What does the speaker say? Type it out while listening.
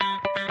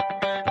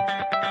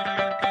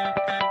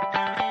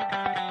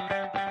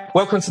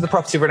Welcome to the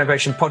Property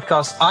Renovation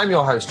Podcast. I'm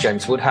your host,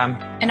 James Woodham.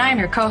 And I'm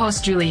your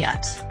co-host,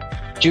 Juliet.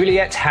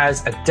 Juliet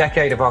has a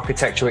decade of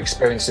architectural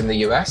experience in the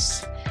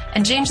US.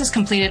 And James has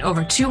completed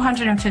over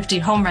 250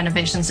 home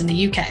renovations in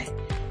the UK.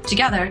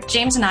 Together,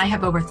 James and I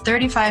have over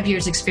 35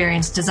 years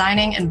experience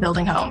designing and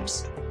building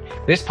homes.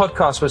 This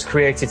podcast was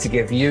created to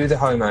give you, the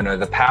homeowner,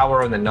 the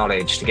power and the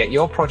knowledge to get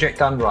your project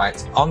done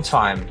right, on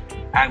time,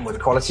 and with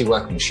quality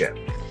workmanship.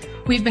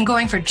 We've been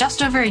going for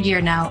just over a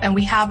year now, and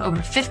we have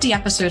over 50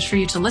 episodes for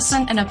you to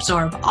listen and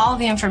absorb all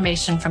the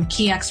information from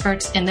key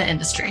experts in the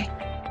industry.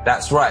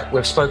 That's right.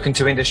 We've spoken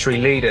to industry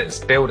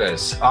leaders,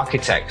 builders,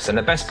 architects, and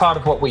the best part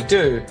of what we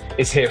do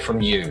is hear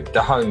from you, the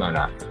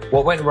homeowner,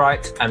 what went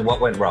right and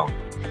what went wrong.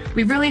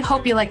 We really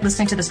hope you like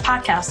listening to this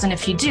podcast, and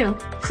if you do,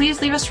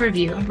 please leave us a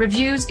review.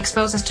 Reviews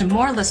expose us to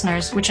more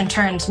listeners, which in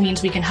turn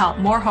means we can help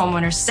more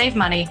homeowners save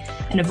money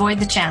and avoid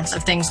the chance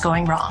of things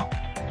going wrong.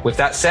 With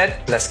that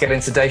said, let's get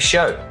into today's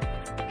show.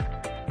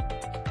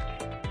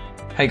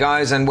 Hey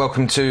guys, and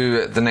welcome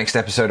to the next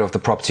episode of the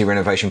Property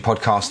Renovation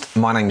Podcast.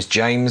 My name's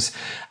James,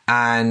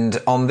 and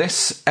on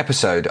this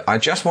episode, I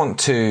just want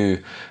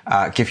to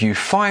give you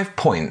 5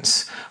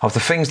 points of the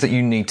things that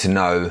you need to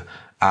know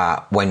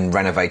when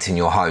renovating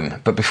your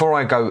home. But before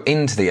I go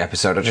into the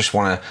episode, I just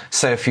want to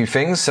say a few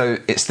things. So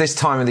it's this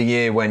time of the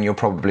year when you're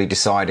probably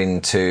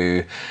deciding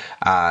to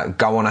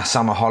go on a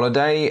summer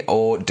holiday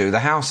or do the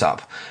house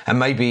up. And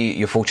maybe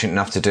you're fortunate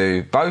enough to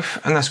do both,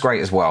 and that's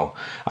great as well.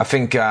 I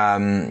think,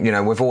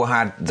 we've all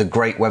had the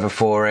great weather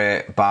for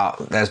it, but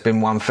there's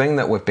been one thing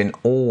that we've been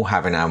all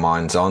having our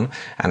minds on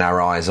and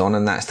our eyes on,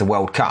 and that's the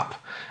World Cup.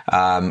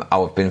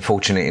 I've been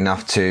fortunate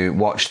enough to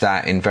watch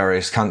that in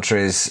various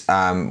countries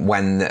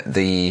when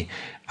the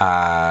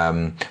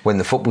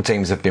football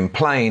teams have been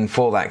playing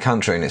for that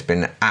country, and it's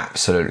been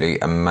absolutely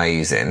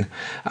amazing.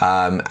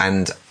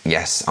 And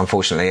yes,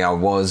 unfortunately, I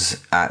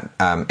was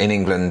in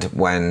England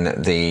when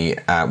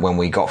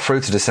we got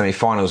through to the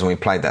semi-finals and we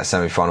played that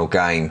semi-final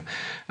game,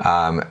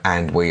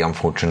 and we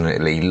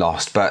unfortunately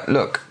lost. But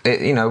look,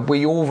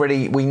 we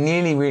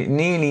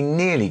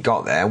nearly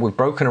got there. We've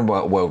broken a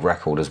world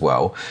record as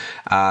well,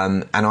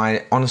 and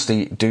I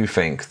honestly do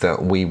think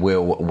that we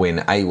will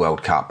win a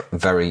World Cup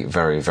very,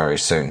 very, very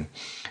soon.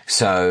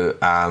 So,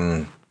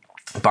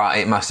 but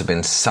it must have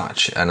been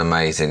such an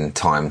amazing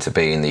time to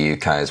be in the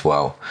UK as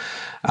well.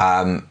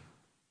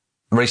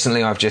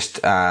 Recently, I've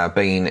just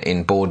been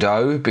in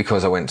Bordeaux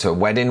because I went to a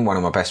wedding. One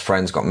of my best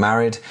friends got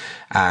married,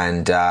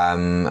 and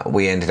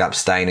we ended up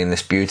staying in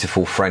this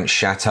beautiful French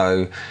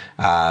chateau.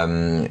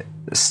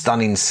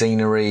 Stunning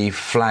scenery,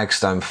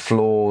 flagstone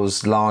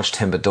floors, large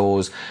timber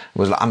doors.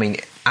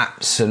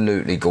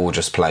 Absolutely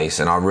gorgeous place,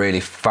 and I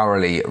really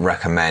thoroughly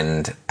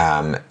recommend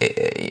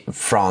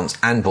France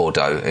and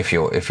Bordeaux if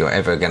you're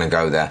ever going to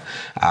go there.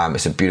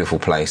 It's a beautiful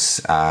place.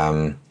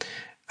 But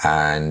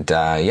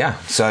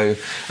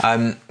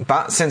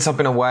since I've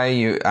been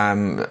away,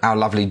 our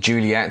lovely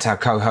Juliet, our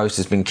co-host,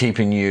 has been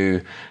keeping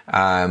you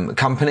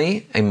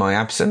company in my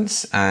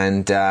absence,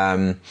 and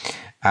one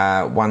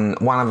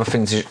other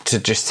thing to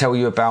just tell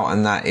you about,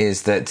 and that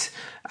is that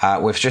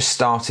we've just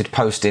started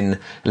posting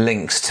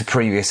links to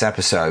previous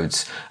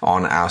episodes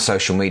on our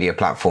social media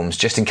platforms,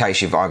 just in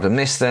case you've either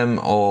missed them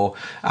or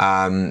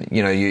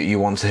you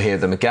want to hear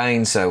them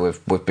again. So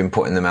we've been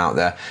putting them out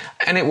there,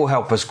 and it will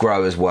help us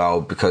grow as well,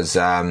 because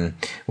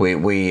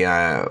we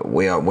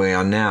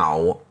are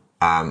now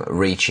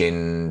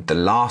reaching, the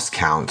last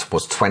count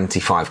was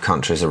 25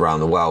 countries around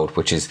the world,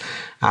 which is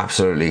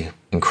absolutely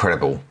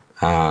incredible.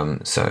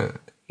 So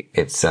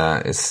it's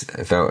a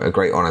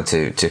great honour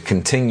to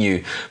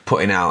continue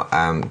putting out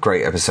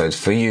great episodes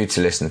for you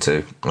to listen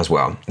to as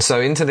well.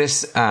 So into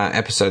this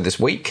episode this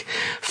week,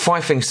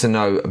 5 things to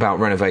know about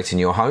renovating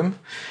your home.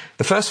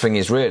 The first thing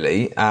is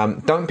really,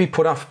 don't be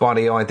put off by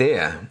the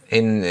idea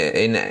in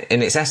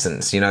its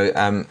essence.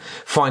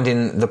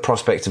 Finding the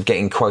prospect of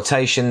getting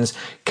quotations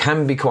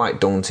can be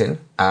quite daunting.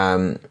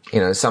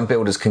 Some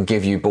builders can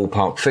give you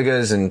ballpark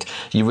figures, and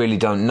you really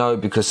don't know,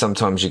 because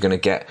sometimes you're going to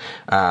get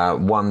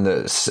one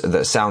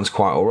that sounds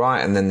quite all right,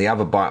 and then the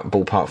other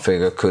ballpark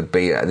figure could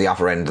be at the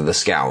other end of the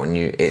scale, and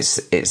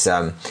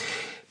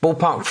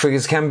ballpark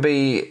figures can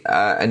be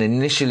an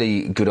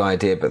initially good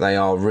idea, but they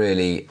are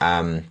really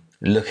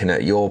looking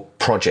at your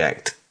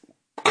project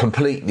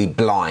completely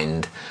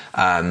blind,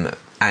 and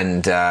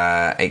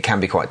it can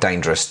be quite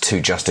dangerous to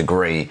just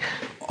agree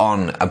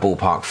on a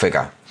ballpark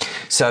figure.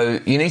 So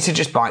you need to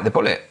just bite the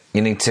bullet.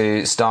 You need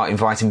to start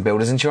inviting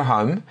builders into your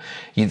home.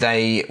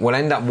 They will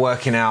end up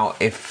working out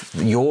if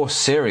you're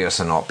serious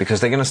or not, because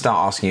they're going to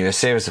start asking you a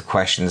series of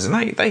questions,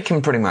 and they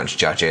can pretty much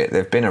judge it.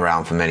 They've been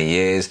around for many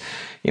years.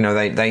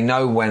 They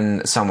know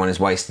when someone is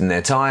wasting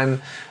their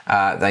time.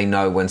 They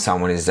know when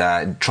someone is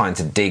trying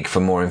to dig for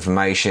more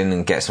information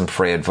and get some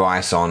free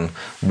advice on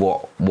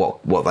what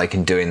they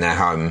can do in their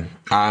home.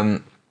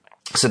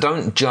 So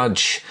don't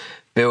judge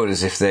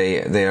builders if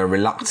they are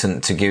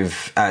reluctant to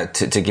give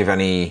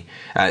any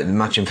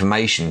much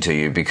information to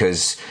you,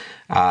 because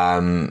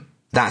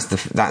that's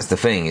the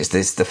thing.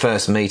 It's the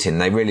first meeting.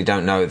 They really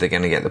don't know if they're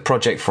going to get the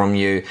project from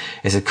you.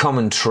 It's a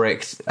common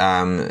trick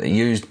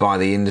used by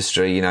the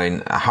industry.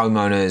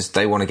 Homeowners,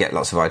 they want to get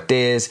lots of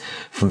ideas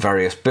from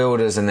various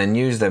builders and then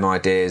use them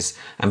ideas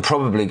and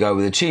probably go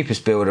with the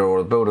cheapest builder or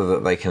a builder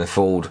that they can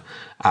afford.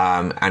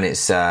 And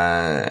it's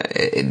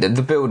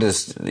the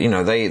builders,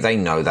 they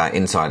know that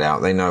inside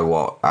out. They know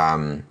what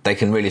they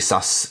can really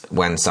suss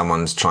when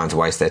someone's trying to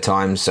waste their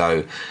time.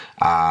 So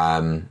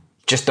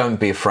just don't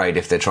be afraid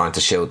if they're trying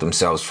to shield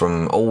themselves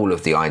from all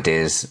of the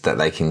ideas that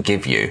they can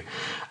give you.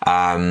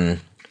 And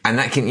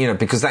that can,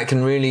 because that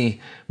can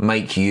really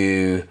make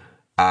you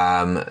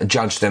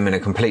judge them in a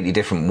completely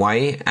different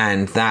way,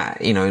 and that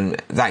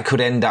that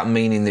could end up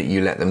meaning that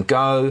you let them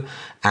go,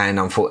 and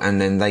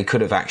then they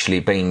could have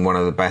actually been one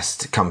of the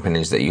best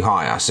companies that you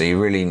hire. So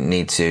you really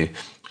need to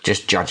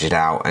just judge it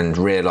out and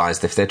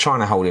realize that if they're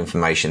trying to hold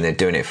information, they're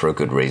doing it for a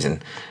good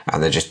reason,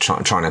 and they're just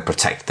trying to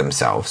protect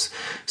themselves.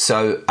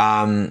 So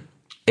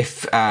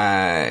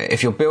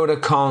if your builder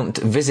can't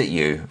visit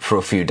you for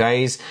a few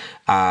days,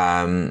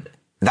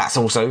 that's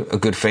also a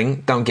good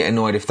thing. Don't get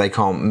annoyed if they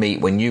can't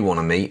meet when you want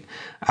to meet.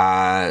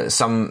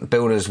 Some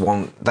builders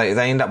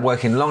they end up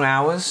working long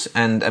hours,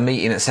 and a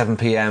meeting at 7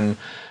 p.m.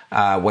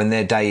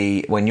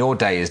 When your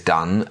day is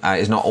done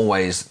is not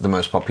always the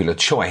most popular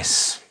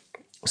choice.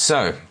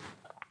 So,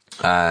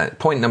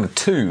 point number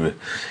 2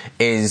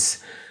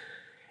 is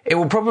it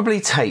will probably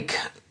take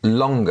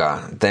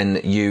longer than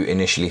you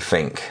initially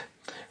think.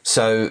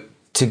 So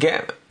to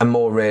get a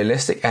more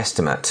realistic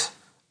estimate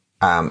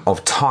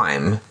of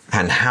time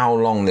and how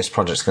long this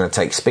project's going to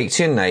take, speak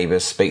to your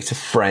neighbours, speak to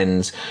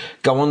friends,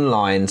 go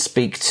online,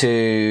 speak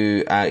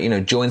to,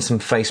 join some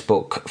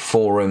Facebook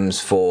forums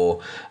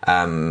for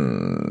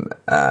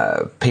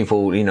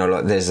people.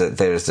 Like there's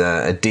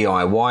a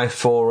DIY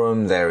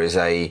forum, there is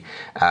a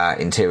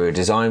interior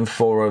design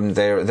forum.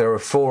 There are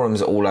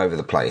forums all over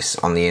the place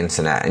on the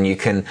internet, and you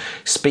can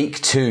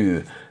speak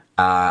to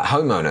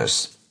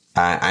homeowners.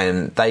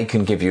 And they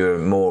can give you a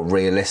more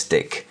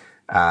realistic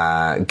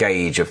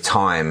gauge of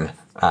time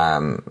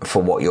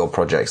for what your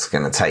project's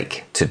going to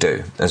take to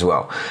do as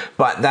well.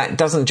 But that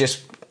doesn't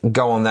just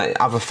go on that.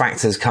 Other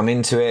factors come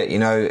into it.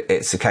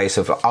 It's a case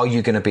of, are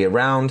you going to be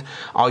around?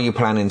 Are you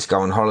planning to go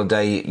on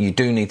holiday? You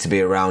do need to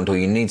be around, or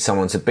you need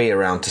someone to be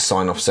around to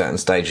sign off certain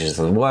stages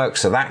of the work.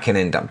 So that can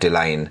end up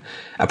delaying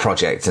a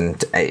project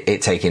and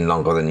it taking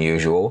longer than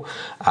usual.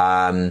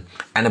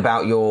 And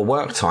about your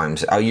work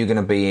times. Are you going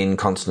to be in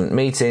constant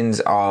meetings?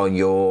 Does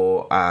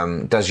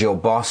your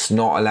boss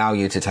not allow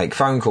you to take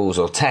phone calls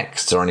or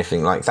texts or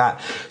anything like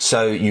that?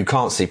 So you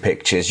can't see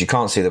pictures, you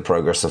can't see the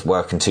progress of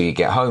work until you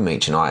get home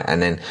each night.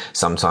 And then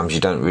sometimes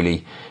you don't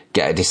really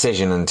get a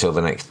decision until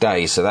the next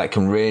day. So that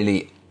can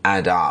really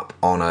add up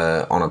on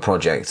a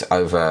project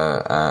over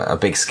a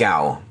big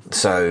scale.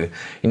 So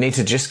you need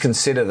to just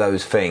consider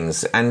those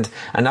things. And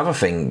another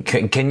thing,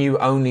 can you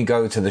only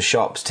go to the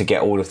shops to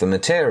get all of the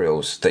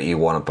materials that you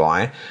want to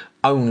buy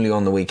only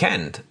on the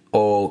weekend?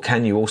 Or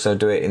can you also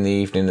do it in the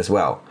evening as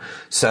well?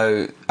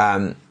 So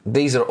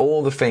these are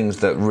all the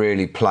things that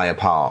really play a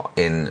part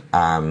in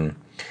a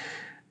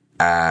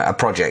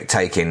project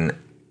taking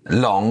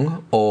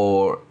long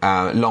or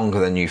longer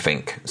than you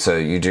think. So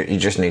you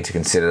just need to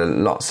consider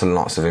lots and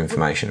lots of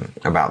information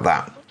about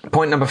that.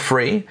 Point number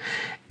 3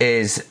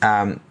 is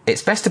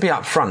it's best to be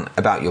upfront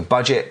about your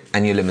budget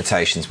and your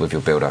limitations with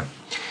your builder.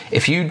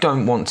 If you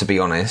don't want to be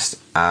honest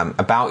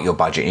about your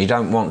budget, and you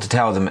don't want to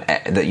tell them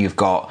that you've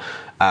got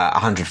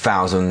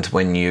 100,000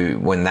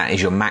 when that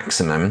is your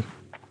maximum,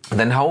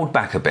 then hold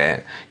back a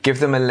bit, give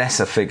them a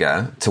lesser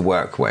figure to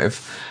work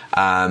with,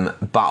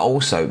 but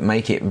also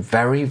make it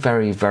very,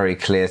 very, very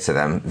clear to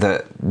them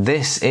that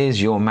this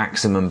is your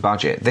maximum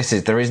budget.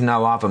 There is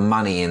no other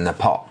money in the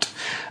pot,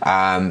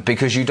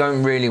 because you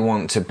don't really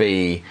want to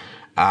be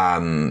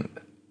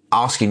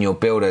asking your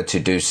builder to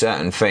do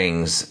certain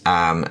things,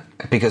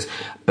 because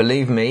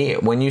believe me,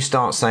 when you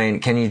start saying,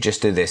 can you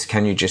just do this,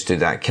 can you just do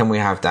that, can we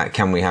have that,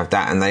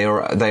 and they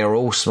are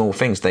all small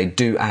things, they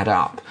do add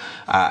up,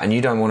 and you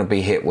don't want to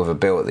be hit with a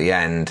bill at the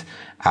end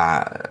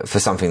for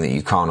something that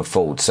you can't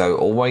afford. So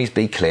always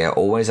be clear,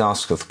 always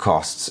ask for the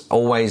costs,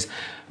 always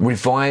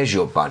revise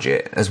your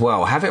budget as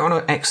well. Have it on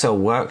an Excel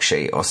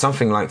worksheet or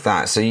something like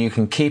that, so you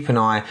can keep an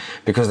eye,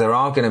 because there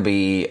are going to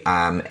be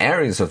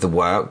areas of the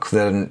work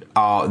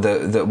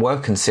that were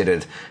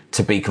considered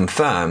to be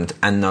confirmed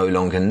and no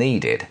longer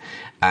needed.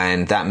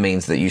 And that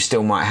means that you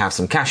still might have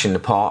some cash in the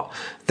pot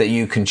that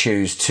you can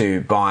choose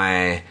to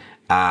buy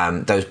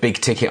those big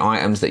ticket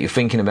items that you're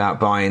thinking about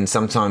buying.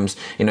 Sometimes,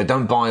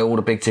 don't buy all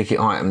the big ticket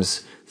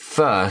items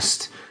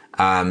first.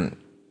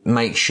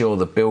 Make sure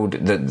the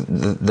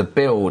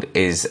build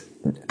is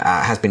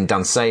has been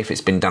done safe,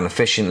 it's been done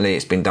efficiently,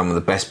 it's been done with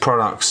the best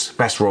products,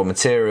 best raw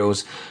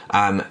materials,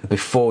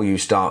 before you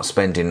start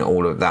spending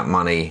all of that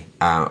money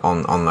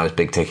on those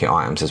big ticket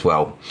items as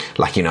well.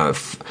 Like,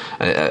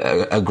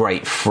 a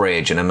great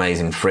fridge, an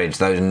amazing fridge,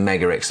 those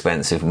mega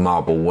expensive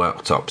marble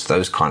worktops,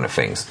 those kind of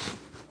things.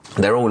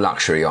 They're all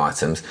luxury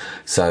items,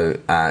 so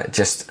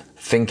just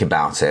think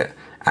about it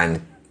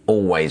and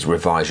always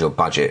revise your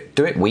budget.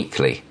 Do it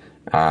weekly.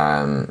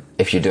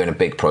 If you're doing a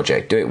big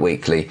project, do it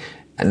weekly.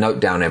 And note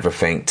down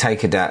everything.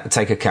 Take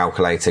a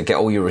calculator. Get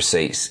all your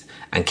receipts,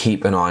 and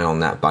keep an eye on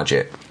that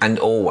budget. And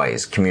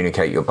always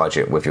communicate your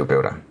budget with your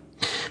builder.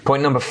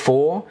 Point number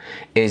 4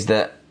 is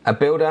that a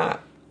builder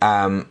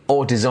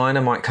or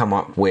designer might come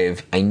up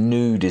with a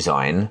new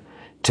design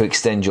to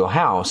extend your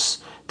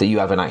house that you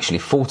haven't actually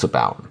thought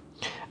about.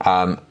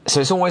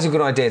 So it's always a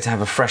good idea to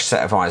have a fresh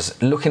set of eyes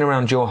looking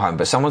around your home,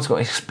 but someone's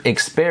got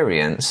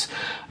experience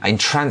in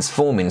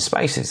transforming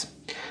spaces.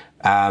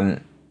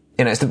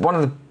 It's one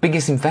of the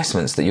biggest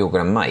investments that you're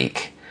going to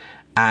make,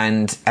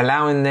 and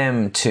allowing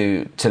them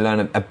to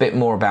learn a bit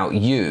more about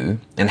you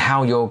and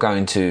how you're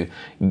going to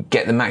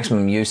get the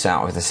maximum use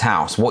out of this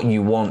house, what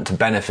you want to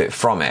benefit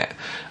from it.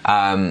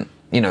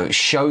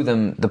 Show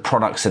them the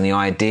products and the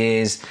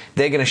ideas.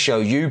 They're going to show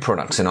you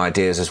products and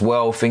ideas as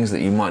well, things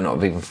that you might not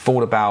have even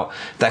thought about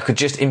that could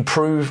just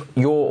improve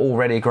your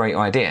already great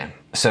idea.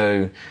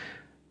 So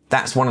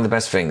that's one of the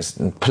best things.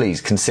 Please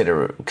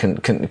consider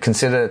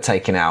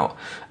taking out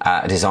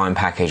a design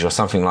package or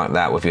something like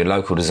that with your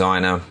local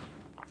designer.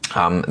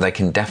 They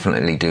can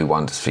definitely do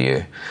wonders for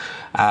you.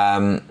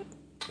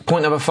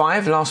 Point number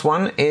 5, last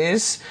one,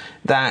 is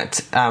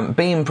that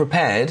being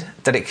prepared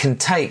that it can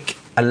take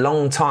a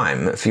long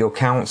time for your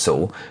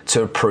council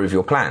to approve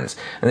your plans.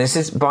 And this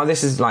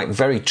is like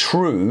very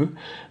true,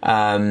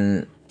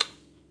 but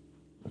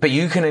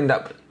you can end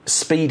up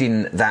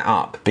speeding that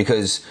up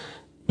because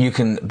you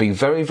can be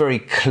very, very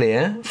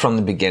clear from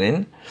the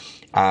beginning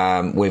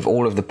with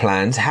all of the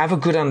plans, have a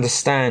good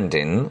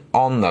understanding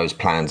on those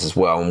plans as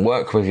well, and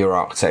work with your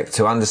architect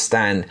to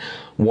understand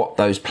what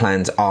those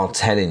plans are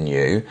telling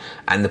you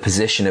and the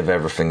position of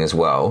everything as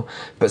well.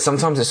 But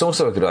sometimes it's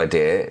also a good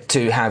idea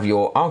to have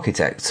your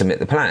architect submit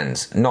the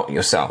plans, not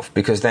yourself,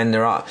 because then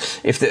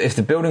if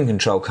the building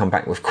control come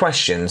back with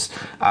questions,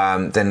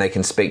 then they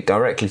can speak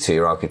directly to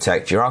your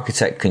architect. Your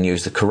architect can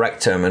use the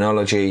correct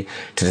terminology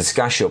to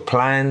discuss your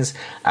plans,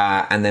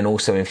 and then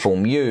also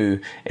inform you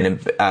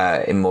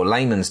in more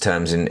layman's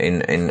terms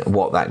in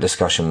what that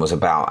discussion was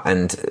about.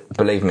 And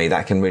believe me,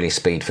 that can really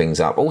speed things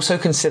up. Also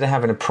consider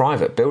having a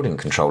private building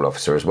control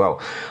officer as well.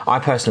 I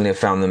personally have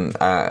found them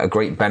a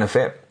great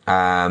benefit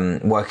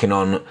working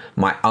on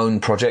my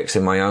own projects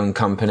in my own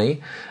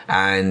company,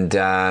 and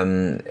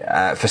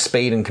for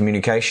speed and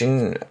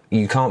communication,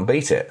 you can't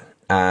beat it.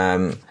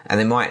 And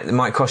it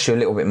might cost you a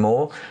little bit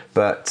more,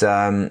 but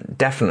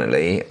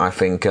definitely I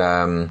think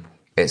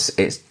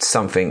it's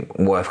something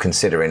worth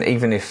considering.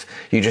 Even if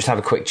you just have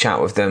a quick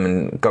chat with them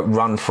and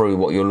run through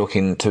what you're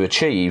looking to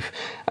achieve,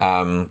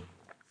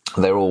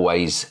 they're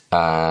always,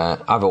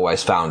 I've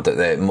always found that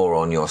they're more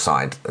on your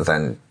side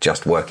than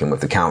just working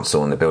with the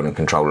council and the building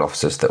control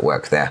officers that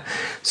work there.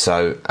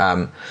 So,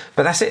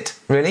 but that's it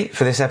really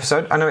for this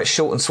episode. I know it's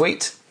short and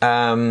sweet.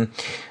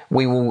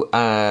 We will,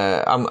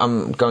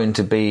 I'm going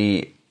to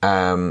be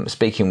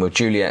speaking with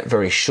Juliet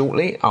very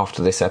shortly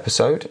after this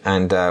episode,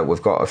 and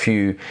we've got a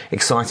few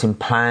exciting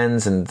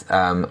plans and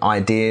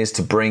ideas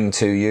to bring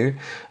to you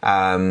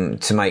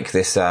to make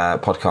this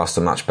podcast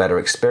a much better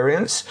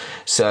experience.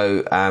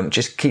 So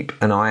just keep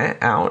an eye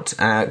out.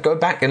 Go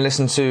back and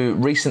listen to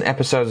recent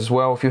episodes as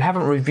well. If you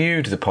haven't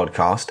reviewed the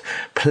podcast,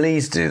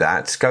 please do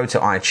that. Go to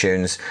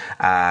iTunes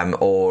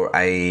or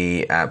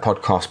a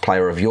podcast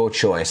player of your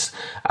choice,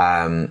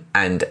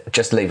 and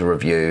just leave a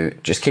review.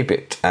 Just keep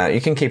it,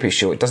 you can keep it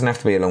short. Doesn't have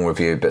to be a long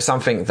review, but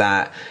something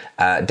that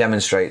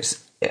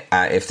demonstrates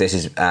if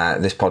this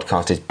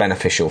podcast is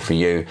beneficial for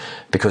you,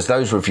 because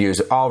those reviews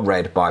are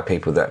read by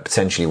people that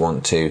potentially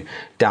want to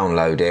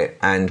download it,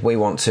 and we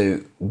want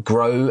to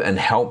grow and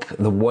help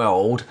the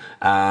world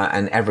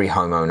and every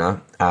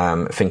homeowner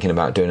thinking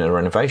about doing a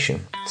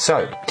renovation.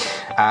 So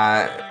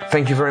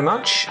thank you very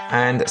much,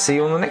 and see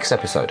you on the next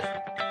episode.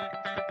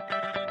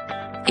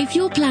 If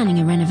you're planning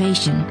a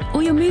renovation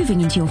or you're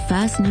moving into your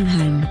first new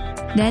home,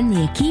 then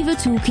the Akiva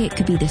Toolkit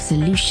could be the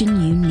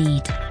solution you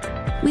need.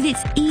 With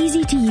its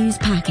easy-to-use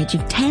package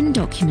of 10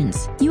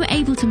 documents, you are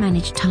able to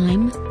manage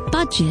time,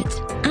 budget,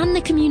 and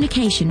the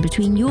communication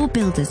between your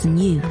builders and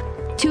you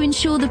to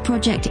ensure the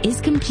project is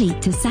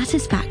complete to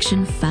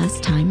satisfaction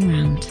first time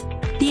round.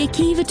 The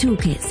Akiva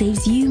Toolkit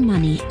saves you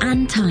money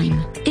and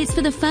time. It's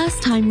for the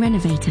first-time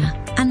renovator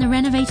and the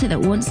renovator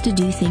that wants to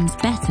do things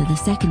better the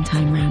second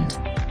time round.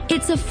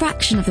 It's a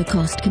fraction of the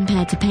cost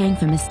compared to paying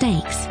for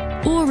mistakes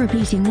or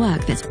repeating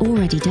work that's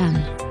already done.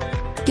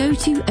 Go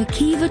to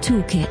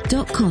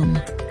akivatoolkit.com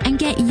and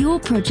get your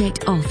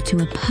project off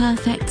to a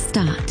perfect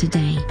start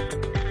today.